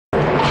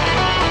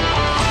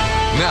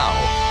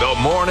The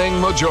Morning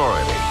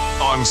Majority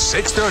on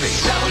 630.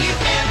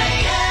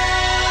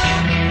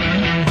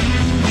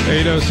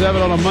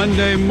 8:07 on a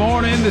Monday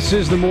morning. This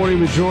is the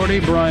Morning Majority.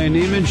 Brian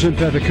Neiman, Jim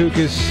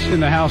Pethokoukis in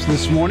the house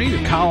this morning.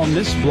 A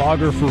columnist,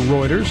 blogger for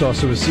Reuters,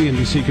 also a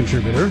CNBC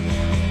contributor.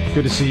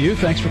 Good to see you.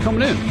 Thanks for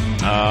coming in.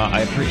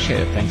 I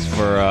appreciate it. Thanks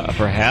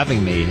for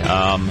having me.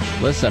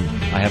 Listen,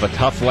 I have a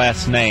tough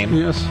last name.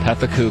 Yes.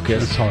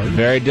 Pethokoukis. It's hard.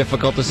 Very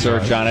difficult to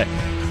search on it.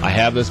 I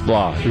have this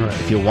blog. Right.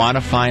 If you want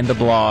to find the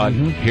blog,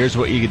 here's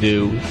what you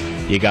do.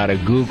 You got to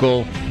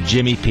Google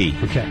Jimmy P.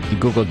 Okay. You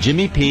Google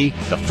Jimmy P.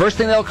 The first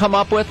thing they'll come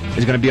up with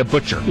is going to be a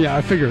butcher. Yeah,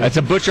 I figured. It's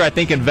a butcher, I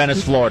think, in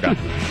Venice, Florida.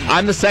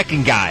 I'm the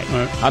second guy.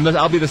 Right.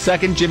 I'll be the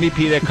second Jimmy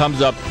P that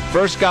comes up.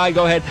 First guy,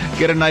 go ahead,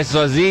 get a nice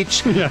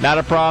sausage. Yeah. Not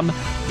a problem.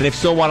 Then if you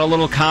still want a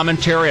little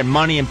commentary on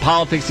money and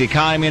politics, the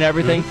economy and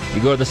everything,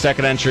 you go to the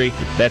second entry.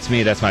 That's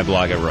me. That's my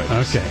blog at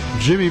Reuters. Okay.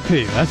 Jimmy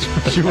P. That's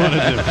what you want to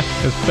do.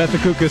 Because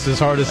Pethokoukis is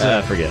hard to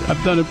say. Forget it.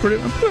 I've done it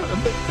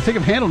I think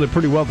I've handled it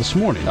pretty well this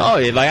morning. Oh,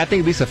 I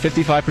think at least a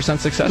 55%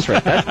 success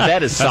rate.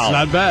 That is solid.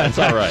 That's not bad. That's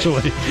all right.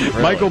 Actually.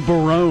 Really. Michael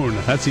Barone,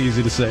 that's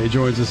easy to say,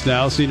 joins us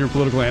now, senior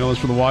political analyst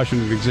for the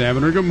Washington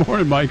Examiner. Good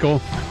morning, Michael.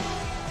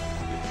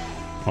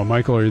 Oh,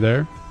 Michael, are you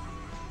there?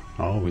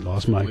 Oh, we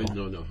lost Michael.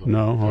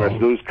 No.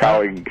 Let's lose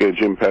colleague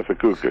Jim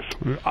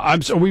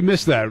Pethokoukis. We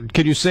missed that.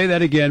 Can you say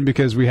that again?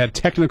 Because we had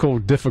technical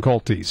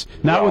difficulties.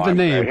 Not with the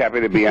name. I'm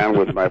happy to be on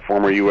with my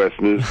former U.S.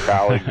 News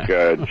colleague,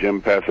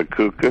 Jim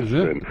Pethokoukis.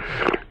 And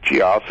she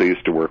also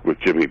used to work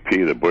with Jimmy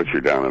P., the butcher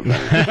down in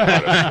Venice.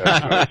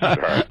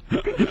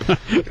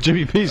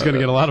 Jimmy P's going to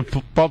get a lot of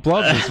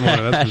love this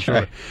morning, that's for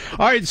sure.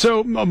 All right,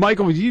 so,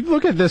 Michael, you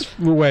look at this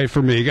way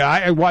for me.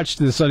 I watched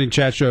the Sunday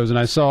chat shows, and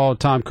I saw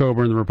Tom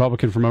Coburn, the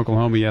Republican from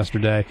Oklahoma,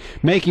 yesterday,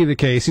 making the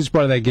case. He's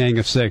part of that gang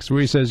of six,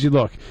 where he says,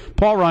 look,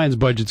 Paul Ryan's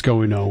budget's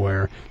going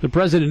nowhere. The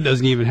president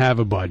doesn't even have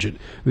a budget.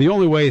 The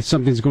only way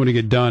something's going to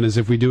get done is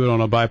if we do it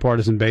on a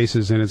bipartisan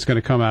basis, and it's going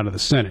to come out of the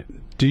Senate.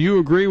 Do you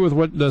agree with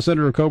what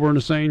Senator Coburn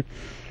is saying?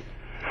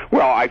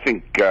 Well, I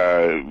think,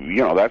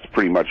 that's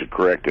pretty much a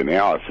correct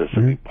analysis. I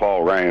mean,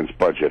 Paul Ryan's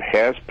budget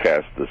has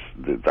passed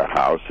the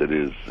House. It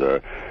is,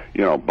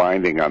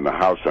 binding on the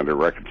House under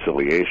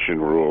reconciliation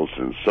rules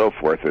and so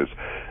forth,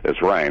 as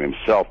Ryan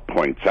himself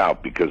points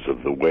out, because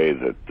of the way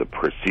that the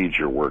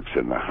procedure works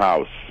in the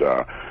House.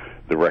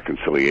 The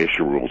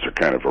reconciliation rules are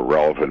kind of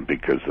irrelevant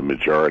because the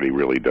majority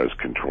really does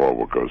control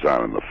what goes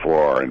on the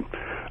floor, and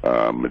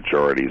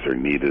majorities are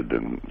needed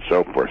and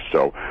so forth.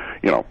 So,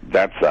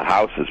 that's the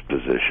House's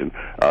position.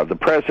 The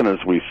president,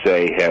 as we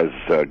say, has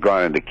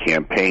gone into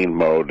campaign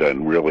mode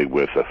and really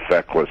with a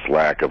feckless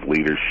lack of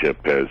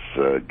leadership has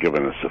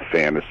given us a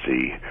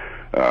fantasy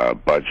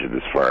budget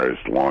as far as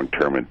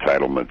long-term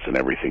entitlements and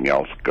everything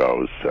else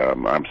goes.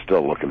 I'm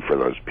still looking for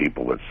those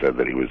people that said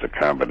that he was a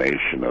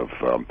combination of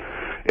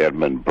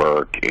Edmund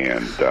Burke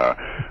and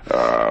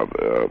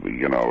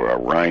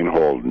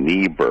Reinhold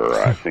Niebuhr.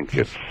 I think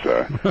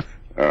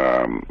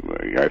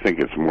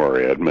it's more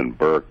Edmund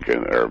Burke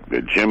or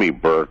Jimmy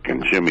Burke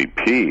and Jimmy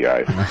P.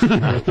 I'm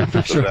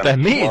not sure what that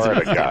means.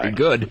 Guy.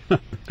 Good.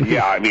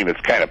 Yeah, I mean,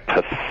 it's kind of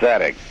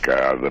pathetic,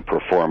 the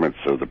performance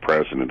of the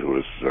president who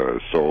was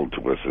sold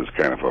to us as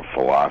kind of a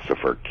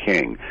philosopher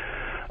king.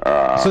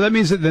 So that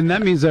means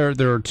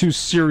there are two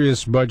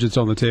serious budgets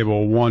on the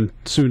table, one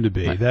soon to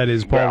be. That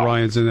is Paul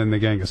Ryan's and then the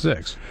Gang of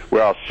Six.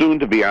 Well, soon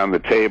to be on the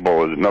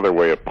table is another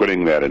way of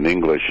putting that in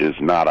English is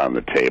not on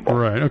the table.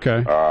 Right,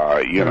 okay.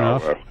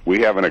 We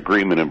have an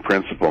agreement in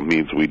principle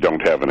means we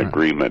don't have an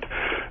agreement.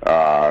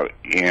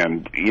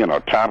 And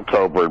Tom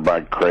Coburn,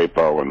 Mike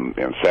Crapo, and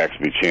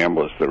Saxby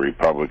Chambliss, the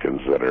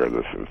Republicans that are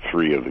the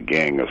three of the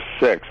Gang of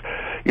Six,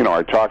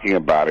 are talking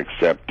about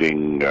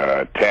accepting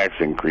tax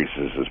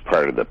increases as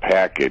part of the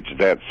package.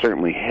 That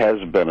certainly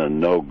has been a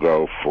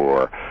no-go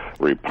for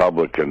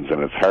Republicans,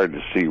 and it's hard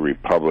to see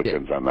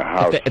Republicans on the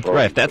House.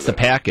 If that's the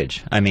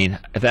package,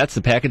 if that's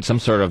the package, some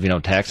sort of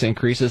tax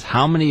increases,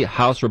 how many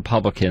House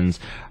Republicans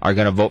are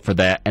going to vote for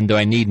that, and do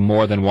I need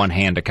more than one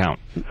hand to count?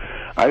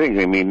 I think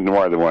they need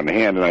more than one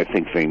hand, and I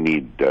think they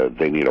need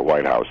a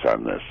White House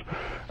on this.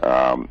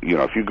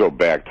 If you go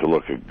back to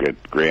look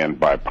at grand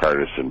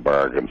bipartisan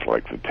bargains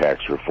like the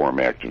Tax Reform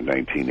Act of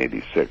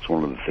 1986,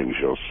 one of the things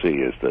you'll see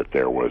is that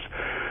there was,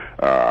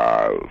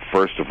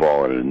 first of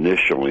all, an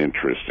initial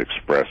interest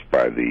expressed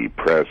by the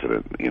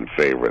president in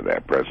favor of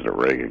that. President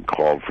Reagan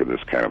called for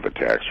this kind of a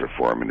tax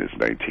reform in his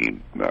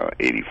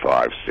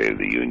 1985 State of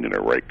the Union,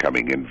 or right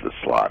coming into the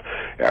slot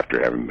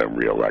after having been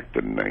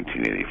reelected in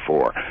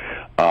 1984.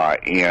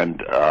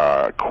 And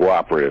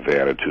cooperative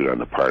attitude on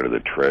the part of the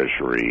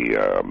Treasury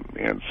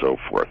and so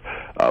forth.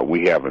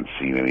 We haven't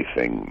seen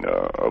anything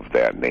of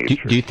that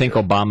nature. Do you think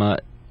Obama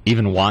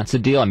even wants a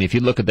deal? If you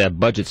look at that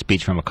budget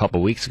speech from a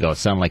couple weeks ago, it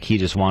sounded like he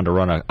just wanted to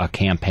run a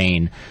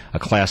campaign, a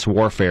class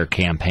warfare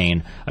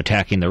campaign,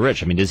 attacking the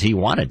rich. Does he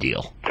want a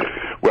deal?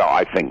 Well,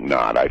 I think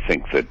not. I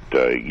think that,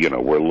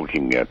 we're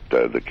looking at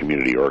the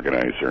community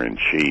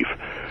organizer-in-chief,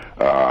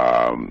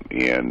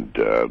 and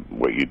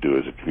what you do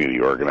as a community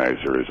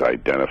organizer is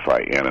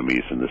identify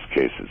enemies. In this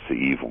case, it's the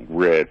evil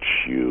rich.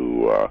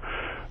 You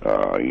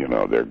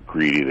They're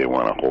greedy. They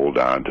want to hold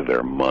on to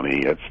their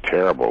money. It's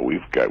terrible.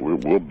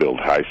 We'll build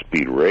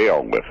high-speed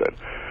rail with it.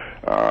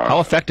 How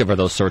effective are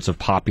those sorts of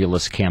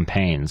populist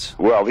campaigns?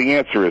 Well, the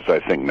answer is, I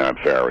think,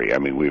 not very. I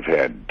mean, we've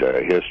had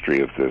history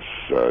of this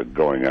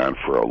going on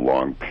for a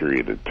long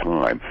period of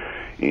time,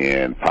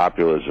 and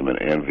populism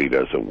and envy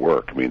doesn't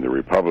work. I mean, the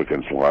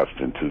Republicans lost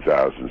in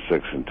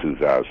 2006 and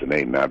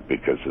 2008 not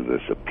because of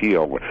this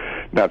appeal,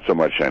 not so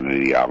much on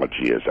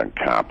ideology as on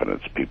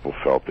competence. People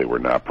felt they were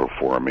not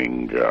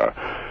performing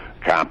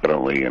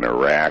competently in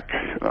Iraq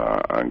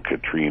on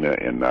Katrina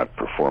and not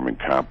performing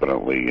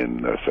competently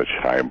in such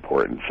high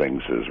important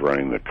things as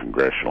running the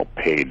Congressional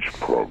Page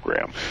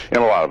program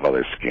and a lot of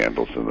other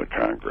scandals in the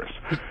Congress.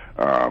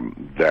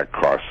 That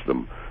cost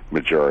them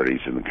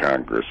majorities in the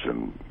Congress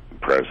and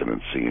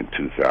presidency in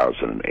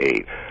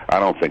 2008. I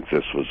don't think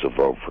this was a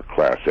vote for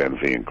class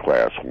envy and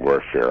class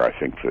warfare. I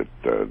think that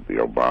the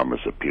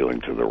Obama's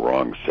appealing to the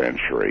wrong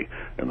century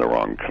and the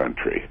wrong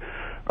country.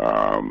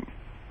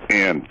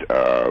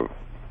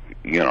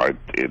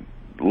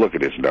 Look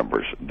at his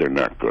numbers. They're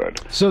not good.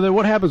 So then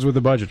what happens with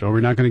the budget? Are we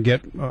not going to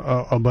get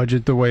a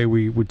budget the way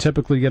we would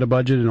typically get a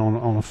budget and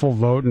on a full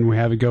vote, and we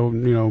have it go,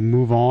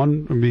 move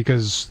on?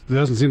 Because it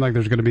doesn't seem like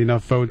there's going to be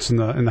enough votes in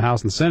the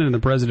House and the Senate, and the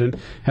president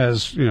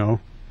has,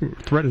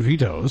 threatened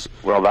vetoes.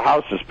 Well, the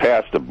House has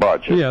passed a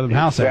budget. Yeah, the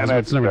House has, but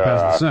it's never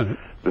passed the Senate.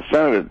 The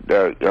Senate,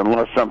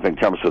 unless something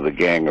comes to the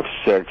Gang of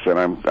Six, and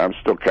I'm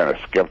still kind of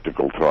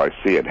skeptical till I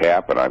see it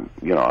happen. I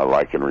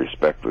like and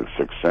respect the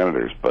 6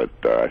 senators, but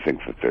I think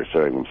that they're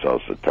setting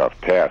themselves a tough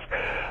task.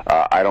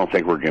 I don't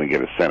think we're going to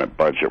get a Senate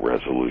budget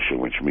resolution,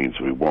 which means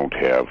we won't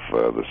have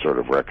the sort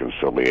of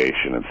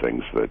reconciliation and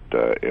things that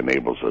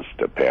enables us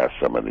to pass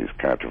some of these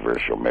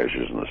controversial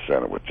measures in the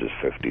Senate, which is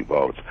 50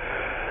 votes.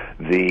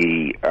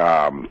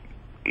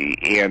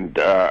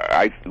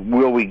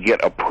 Will we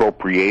get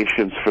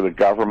appropriations for the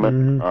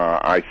government?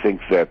 I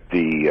think that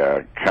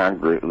the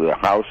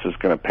House is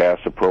going to pass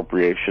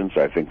appropriations.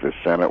 I think the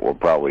Senate will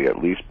probably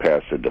at least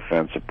pass a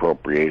defense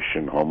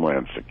appropriation,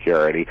 Homeland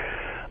Security,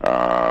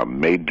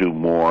 may do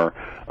more.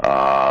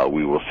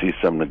 We will see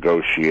some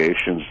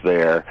negotiations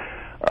there.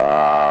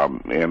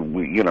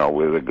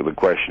 The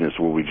question is,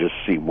 will we just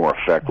see more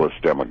feckless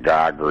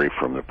demagoguery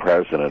from the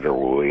president, or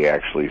will we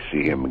actually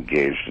see him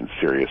engaged in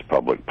serious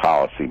public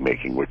policy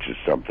making, which is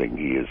something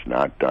he has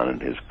not done in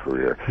his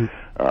career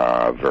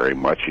very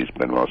much. He's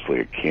been mostly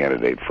a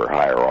candidate for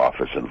higher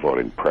office and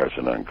voting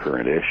present on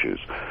current issues.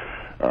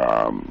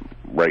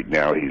 Right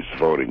now he's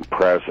voting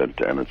present,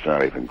 and it's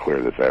not even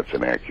clear that that's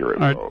an accurate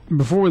vote.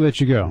 Before we let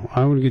you go,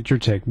 I want to get your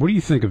take. What do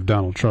you think of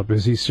Donald Trump?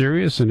 Is he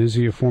serious, and is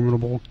he a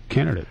formidable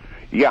candidate?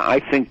 Yeah, I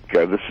think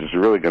this is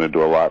really going to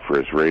do a lot for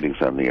his ratings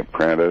on The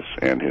Apprentice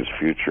and his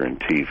future in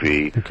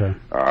TV. Okay.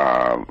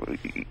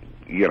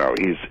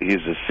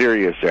 He's a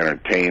serious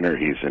entertainer.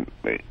 He's an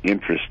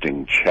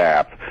interesting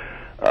chap.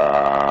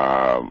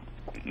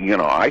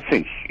 I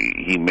think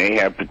he may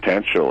have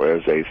potential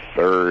as a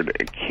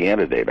third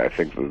candidate. I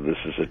think that this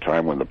is a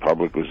time when the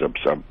public was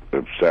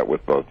upset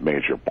with both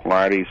major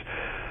parties.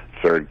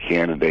 Third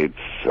candidates,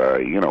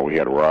 we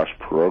had Ross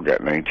Perot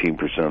got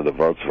 19% of the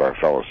votes of our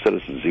fellow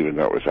citizens, even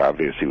though it was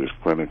obvious he was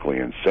clinically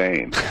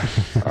insane.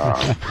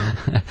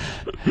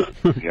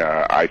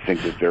 I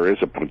think that there is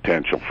a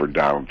potential for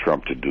Donald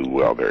Trump to do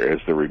well. There is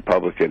the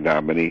Republican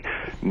nominee.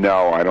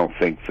 No, I don't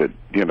think that,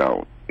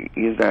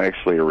 he's not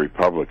actually a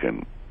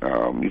Republican.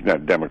 He's not a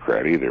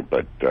Democrat either,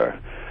 but...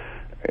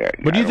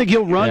 But do you think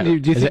he'll run? Yeah.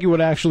 Do you think he would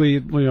actually,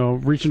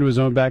 reach into his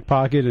own back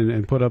pocket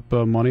and put up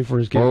money for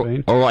his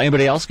campaign? Or will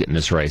anybody else get in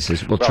this race?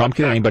 Will Trump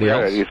get anybody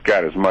else? He's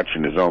got as much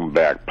in his own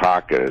back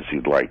pocket as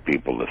he'd like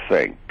people to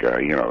think.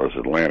 Those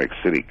Atlantic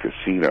City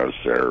casinos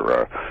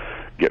are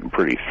getting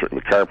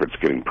the carpet's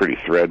getting pretty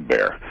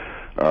threadbare.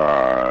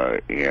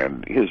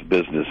 And his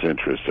business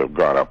interests have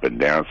gone up and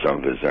down. Some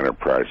of his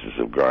enterprises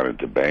have gone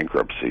into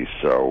bankruptcy.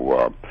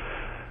 So,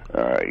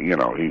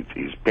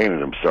 he's painted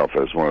himself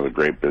as one of the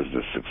great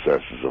business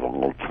successes of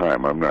all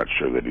time. I'm not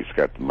sure that he's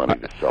got the money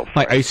to sell.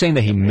 Are you saying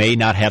that he may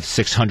not have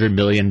 $600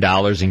 million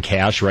in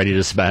cash ready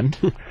to spend?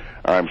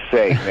 I'm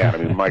saying that. I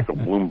mean, Michael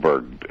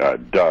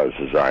Bloomberg does,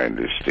 as I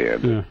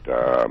understand it.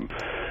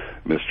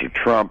 Mr.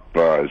 Trump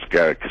has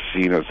got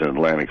casinos in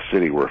Atlantic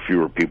City where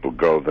fewer people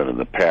go than in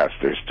the past.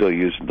 They're still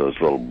using those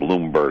little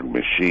Bloomberg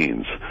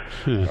machines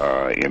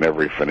in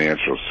every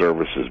financial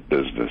services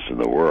business in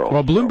the world.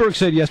 Well, Bloomberg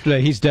said yesterday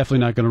he's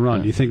definitely not going to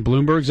run. Do you think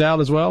Bloomberg's out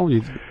as well?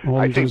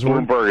 I think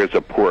Bloomberg is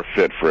a poor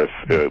fit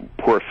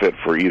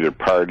for either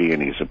party,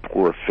 and he's a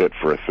poor fit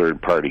for a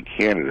third-party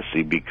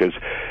candidacy because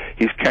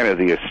he's kind of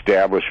the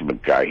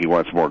establishment guy. He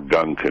wants more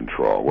gun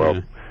control.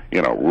 Well,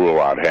 rule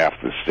out half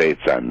the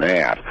states on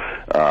that.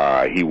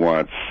 He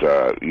wants,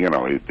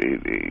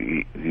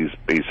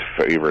 he's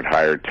favored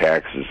higher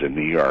taxes in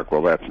New York.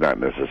 Well, that's not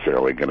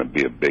necessarily going to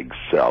be a big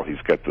sell.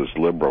 He's got those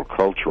liberal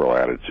cultural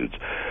attitudes.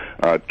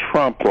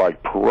 Trump,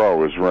 like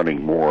Perot, is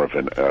running more of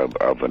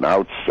an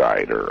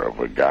outsider, of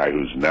a guy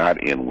who's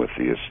not in with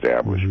the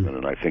establishment,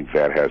 and I think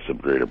that has some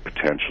greater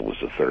potential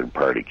as a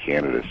third-party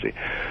candidacy.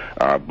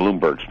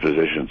 Bloomberg's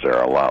positions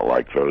are a lot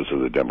like those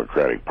of the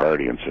Democratic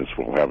Party, and since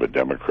we'll have a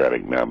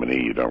Democratic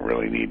nominee, you don't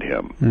really need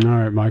him. All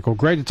right, Michael.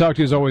 Great to talk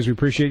to you as always. We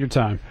appreciate your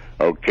time.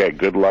 Okay,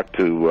 good luck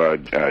to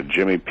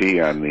Jimmy P.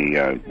 on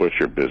the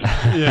butcher business.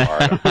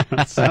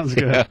 Yeah, sounds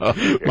good.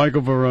 Okay.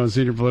 Michael Barone,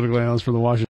 senior political analyst for the Washington